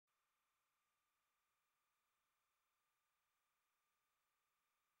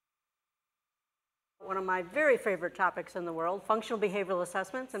one of my very favorite topics in the world, functional behavioral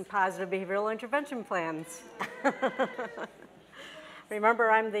assessments and positive behavioral intervention plans.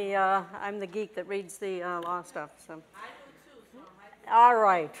 Remember, I'm the geek that reads the law stuff. So. I do too. So all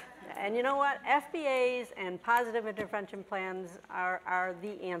right. And you know what? FBAs and positive intervention plans are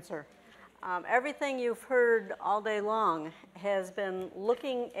the answer. Everything you've heard all day long has been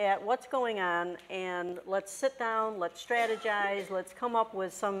looking at what's going on, and let's sit down, let's strategize, let's come up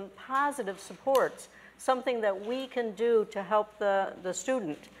with some positive supports, something that we can do to help the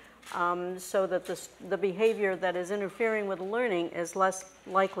student so that the behavior that is interfering with learning is less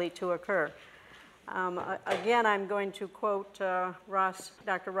likely to occur. Again, I'm going to quote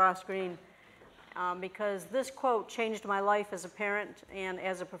Dr. Ross Green, because this quote changed my life as a parent and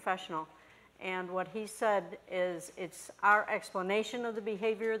as a professional. And what he said is, it's our explanation of the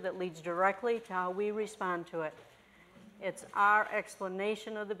behavior that leads directly to how we respond to it. It's our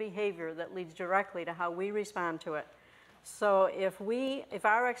explanation of the behavior that leads directly to how we respond to it. So if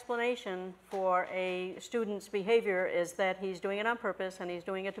our explanation for a student's behavior is that he's doing it on purpose and he's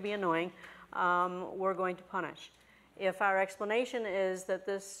doing it to be annoying, we're going to punish. If our explanation is that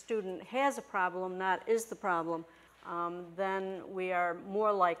this student has a problem, not is the problem, then we are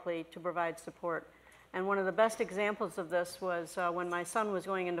more likely to provide support. And one of the best examples of this was when my son was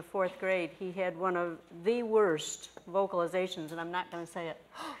going into 4th grade. He had one of the worst vocalizations, and I'm not going to say it.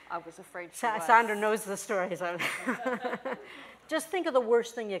 I was afraid she was. Sandra knows the story. So just think of the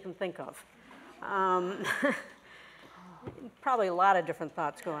worst thing you can think of. Probably a lot of different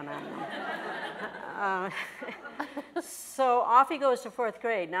thoughts going on. So off he goes to 4th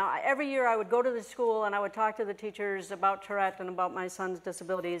grade. Now, every year I would go to the school and I would talk to the teachers about Tourette and about my son's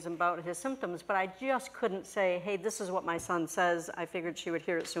disabilities and about his symptoms, but I just couldn't say, hey, this is what my son says. I figured she would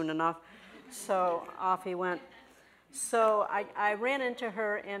hear it soon enough. So off he went. So I ran into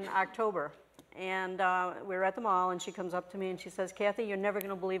her in October, and we were at the mall, and she comes up to me and she says, Kathy, you're never going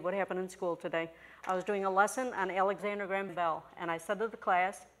to believe what happened in school today. I was doing a lesson on Alexander Graham Bell, and I said to the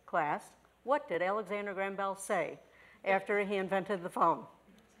class, what did Alexander Graham Bell say after he invented the phone?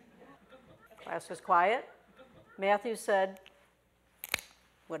 Class was quiet. Matthew said,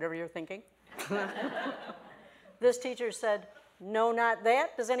 whatever you're thinking. This teacher said, no, not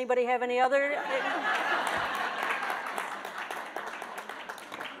that. Does anybody have any other?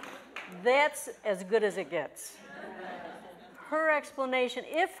 That's as good as it gets. Her explanation,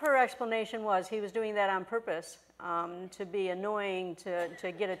 if her explanation was he was doing that on purpose, to be annoying,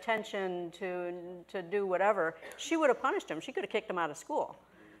 to get attention, to do whatever, she would have punished him. She could have kicked him out of school.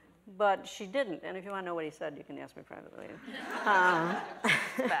 But she didn't. And if you want to know what he said, you can ask me privately.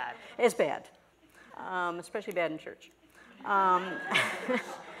 It's bad. It's bad, especially bad in church.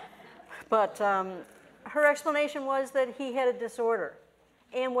 But her explanation was that he had a disorder.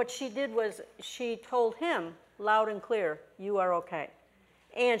 And what she did was she told him loud and clear, you are okay.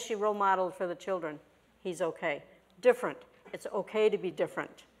 And she role modeled for the children, he's okay. Different. It's okay to be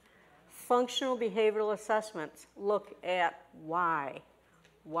different. Functional behavioral assessments look at why.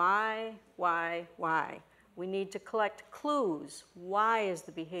 Why? We need to collect clues. Why is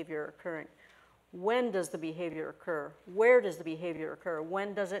the behavior occurring? When does the behavior occur? Where does the behavior occur?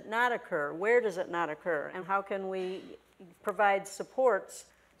 When does it not occur? Where does it not occur? And how can we provide supports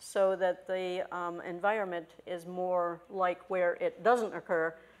so that the environment is more like where it doesn't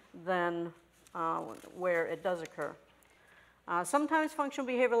occur than where it does occur. Sometimes functional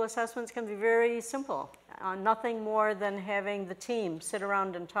behavioral assessments can be very simple, nothing more than having the team sit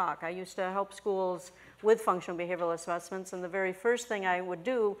around and talk. I used to help schools with functional behavioral assessments, and the very first thing I would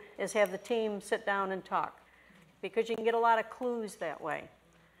do is have the team sit down and talk, because you can get a lot of clues that way.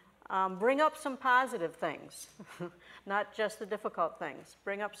 Bring up some positive things, not just the difficult things.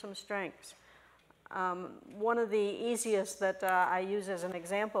 Bring up some strengths. One of the easiest that I use as an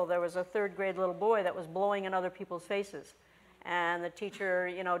example, there was a 3rd grade little boy that was blowing in other people's faces. And the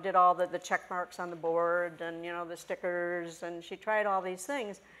teacher, did all the check marks on the board and, the stickers, and she tried all these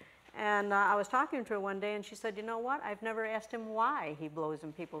things. And I was talking to her one day, and she said, you know what? I've never asked him why he blows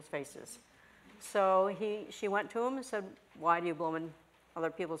in people's faces. So she went to him and said, why do you blow in other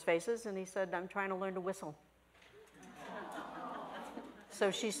people's faces? And he said, I'm trying to learn to whistle. So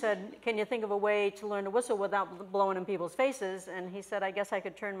she said, can you think of a way to learn to whistle without blowing in people's faces? And he said, I guess I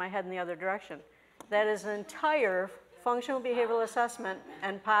could turn my head in the other direction. That is an entire functional behavioral assessment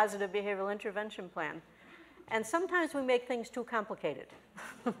and positive behavioral intervention plan. And sometimes we make things too complicated.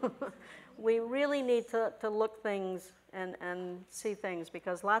 We really need to look things and see things,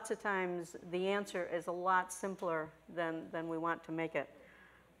 because lots of times the answer is a lot simpler than we want to make it.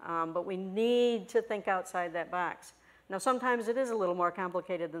 But we need to think outside that box. Now, sometimes it is a little more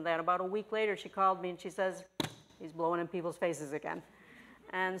complicated than that. About a week later, she called me and she says, he's blowing in people's faces again.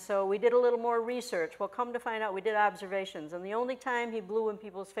 And so we did a little more research. Well, come to find out, we did observations. And the only time he blew in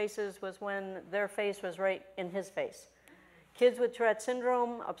people's faces was when their face was right in his face. Kids with Tourette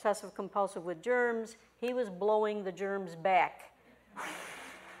syndrome, obsessive compulsive with germs, he was blowing the germs back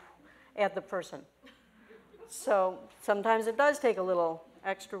at the person. So sometimes it does take a little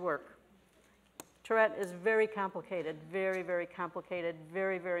extra work. Tourette is very complicated, very, very complicated,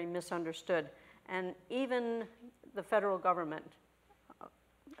 very, very misunderstood. And even the federal government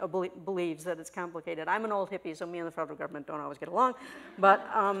believes that it's complicated. I'm an old hippie, so me and the federal government don't always get along. But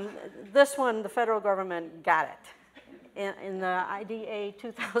this one, the federal government got it. In the IDA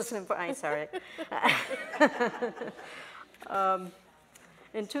 2004, I'm sorry.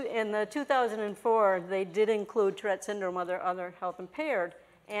 In the 2004, they did include Tourette syndrome, other health impaired.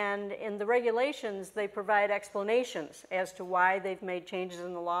 And in the regulations, they provide explanations as to why they've made changes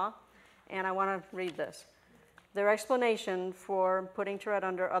in the law. And I want to read this. Their explanation for putting Tourette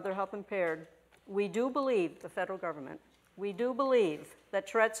under other health impaired: we do believe, the federal government, we do believe that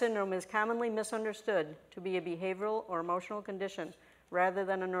Tourette syndrome is commonly misunderstood to be a behavioral or emotional condition rather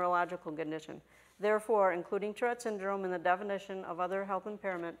than a neurological condition. Therefore, including Tourette syndrome in the definition of other health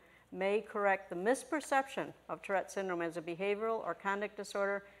impairment may correct the misperception of Tourette syndrome as a behavioral or conduct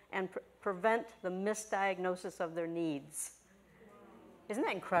disorder and prevent the misdiagnosis of their needs. Isn't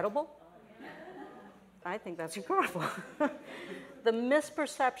that incredible? I think that's incredible. The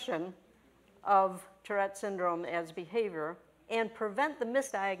misperception of Tourette syndrome as behavior and prevent the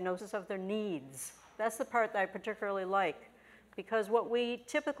misdiagnosis of their needs. That's the part that I particularly like, because what we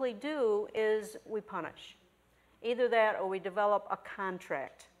typically do is we punish. Either that or we develop a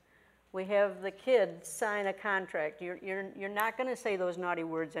contract. We have the kid sign a contract. You're not going to say those naughty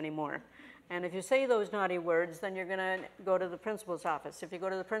words anymore. And if you say those naughty words, then you're going to go to the principal's office. If you go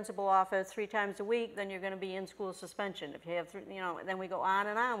to the principal's office 3 times a week, then you're going to be in school suspension. If you have, then we go on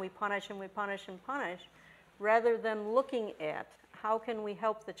and on. We punish and we punish and punish, rather than looking at how can we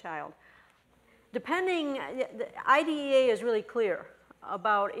help the child. Depending, the IDEA is really clear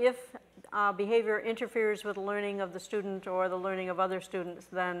about if behavior interferes with the learning of the student or the learning of other students,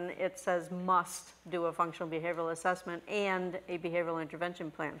 then it says must do a functional behavioral assessment and a behavioral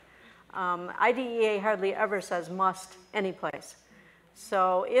intervention plan. IDEA hardly ever says must any place.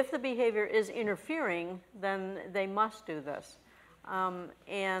 So if the behavior is interfering, then they must do this.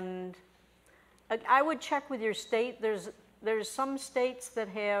 And I would check with your state. There's some states that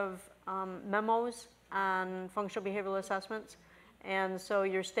have memos on functional behavioral assessments, and so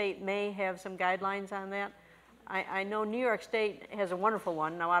your state may have some guidelines on that. I know New York State has a wonderful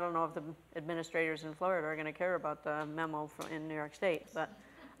one. Now, I don't know if the administrators in Florida are going to care about the memo in New York State, but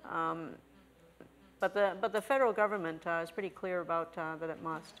the federal government is pretty clear about that it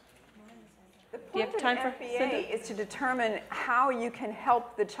must. The point of an FBA is to determine how you can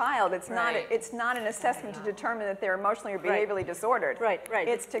help the child. It's not an assessment to determine that they're emotionally or behaviorally disordered. Right.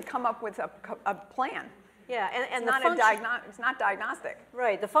 It's to come up with a plan. Yeah, and it's not diagnostic.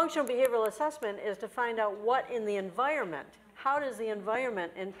 Right. The functional behavioral assessment is to find out what in the environment, how does the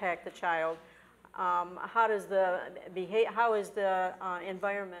environment impact the child? How is the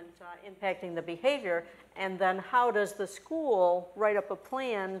environment impacting the behavior? And then how does the school write up a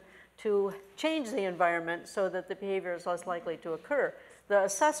plan to change the environment so that the behavior is less likely to occur? The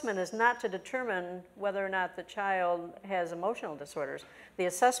assessment is not to determine whether or not the child has emotional disorders. The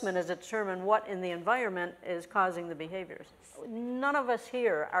assessment is to determine what in the environment is causing the behaviors. None of us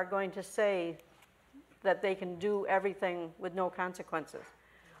here are going to say that they can do everything with no consequences.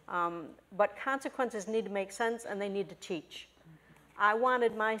 But consequences need to make sense and they need to teach. I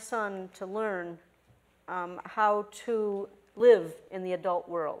wanted my son to learn how to live in the adult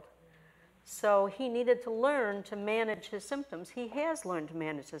world. So he needed to learn to manage his symptoms. He has learned to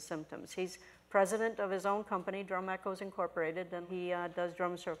manage his symptoms. He's president of his own company, Drum Echoes Incorporated, and he does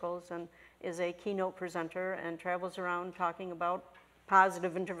drum circles and is a keynote presenter and travels around talking about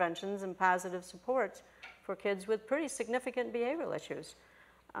positive interventions and positive supports for kids with pretty significant behavioral issues.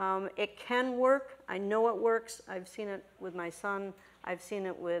 It can work. I know it works. I've seen it with my son. I've seen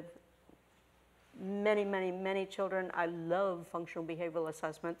it with many, many, many children. I love functional behavioral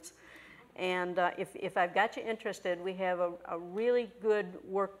assessments. And if I've got you interested, we have a really good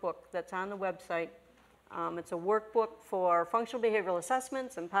workbook that's on the website. It's a workbook for functional behavioral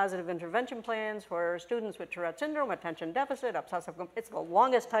assessments and positive intervention plans for students with Tourette syndrome, attention deficit, obsessive. It's the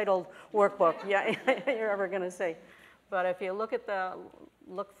longest titled workbook you're ever going to see. But if you look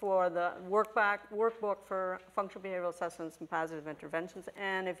for the workbook for functional behavioral assessments and positive interventions,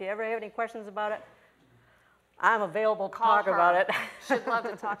 and if you ever have any questions about it, I'm available to Call talk her. about it. She'd love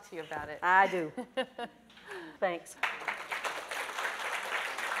to talk to you about it. I do. Thanks.